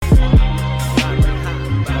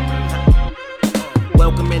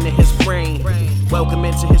brain. Welcome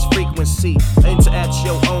into his frequency. Enter at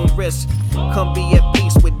your own risk. Come be at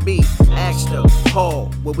peace with me. Ask the Hall,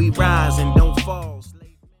 where we rise and don't fall.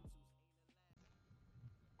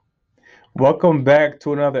 Welcome back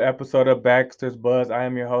to another episode of Baxter's Buzz. I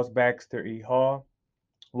am your host, Baxter E. Hall.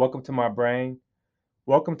 Welcome to my brain.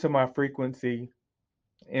 Welcome to my frequency.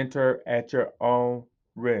 Enter at your own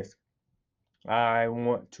risk. I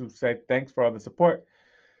want to say thanks for all the support.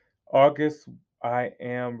 August, I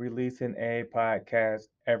am releasing a podcast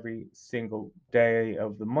every single day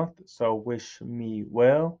of the month, so wish me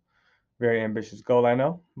well. Very ambitious goal, I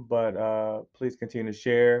know, but please continue to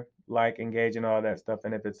share, like, engage, and all that stuff.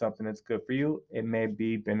 And if it's something that's good for you, it may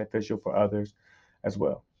be beneficial for others as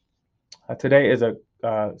well. Today is a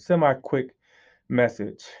semi-quick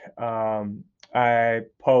message. I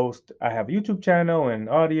have a YouTube channel and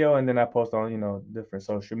audio, and then I post on, different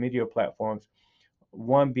social media platforms,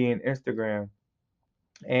 one being Instagram.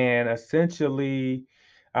 And essentially,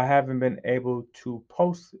 I haven't been able to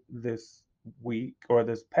post this week or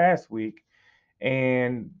this past week,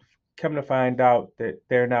 and come to find out that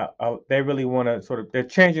they're not they really want to they're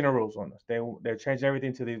changing the rules on us. They're changing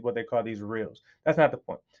everything to these, what they call these reels. That's not the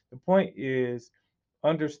point. The point is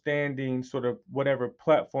understanding sort of whatever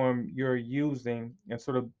platform you're using and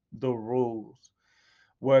sort of the rules,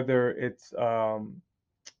 whether it's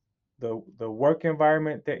the work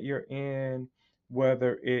environment that you're in,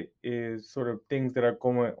 whether it is sort of things that are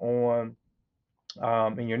going on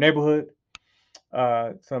in your neighborhood,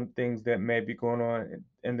 some things that may be going on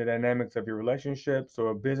in the dynamics of your relationships or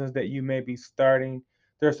a business that you may be starting.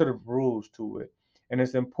 There are sort of rules to it. And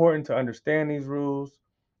it's important to understand these rules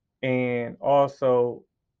and also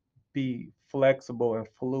be flexible and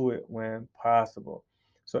fluid when possible.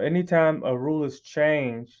 So anytime a rule is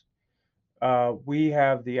changed, we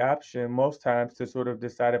have the option most times to sort of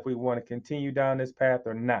decide if we want to continue down this path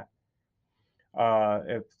or not.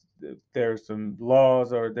 If there's some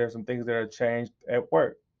laws or there's some things that are changed at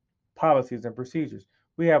work, policies and procedures,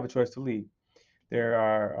 we have a choice to leave. There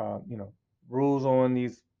are, rules on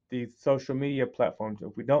these social media platforms.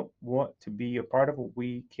 If we don't want to be a part of it,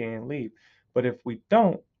 we can leave. But if we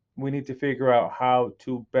don't, we need to figure out how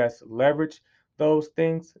to best leverage those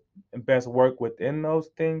things and best work within those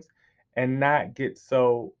things, and not get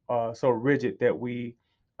so rigid that we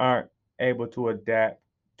aren't able to adapt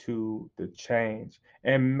to the change.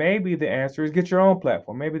 And maybe the answer is get your own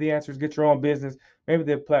platform. Maybe the answer is get your own business. Maybe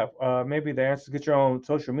the answer is get your own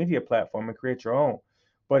social media platform and create your own.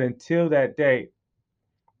 But until that day,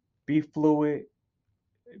 be fluid,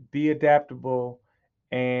 be adaptable,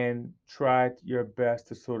 and try your best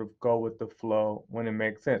to sort of go with the flow when it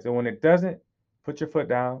makes sense. And when it doesn't, put your foot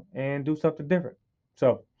down and do something different.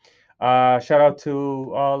 So, shout out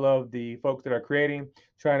to all of the folks that are creating,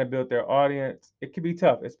 trying to build their audience. It can be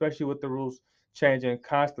tough, especially with the rules changing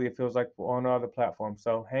constantly, it feels like, on all the platforms.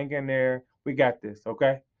 So hang in there. We got this,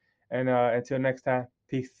 okay? And until next time,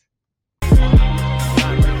 peace.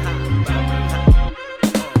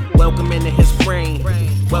 Welcome into his brain.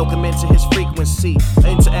 Welcome into his frequency.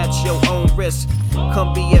 Enter at your own risk.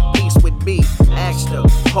 Come be at peace with me. Ask the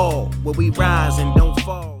Hall, where we rise and don't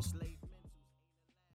fall.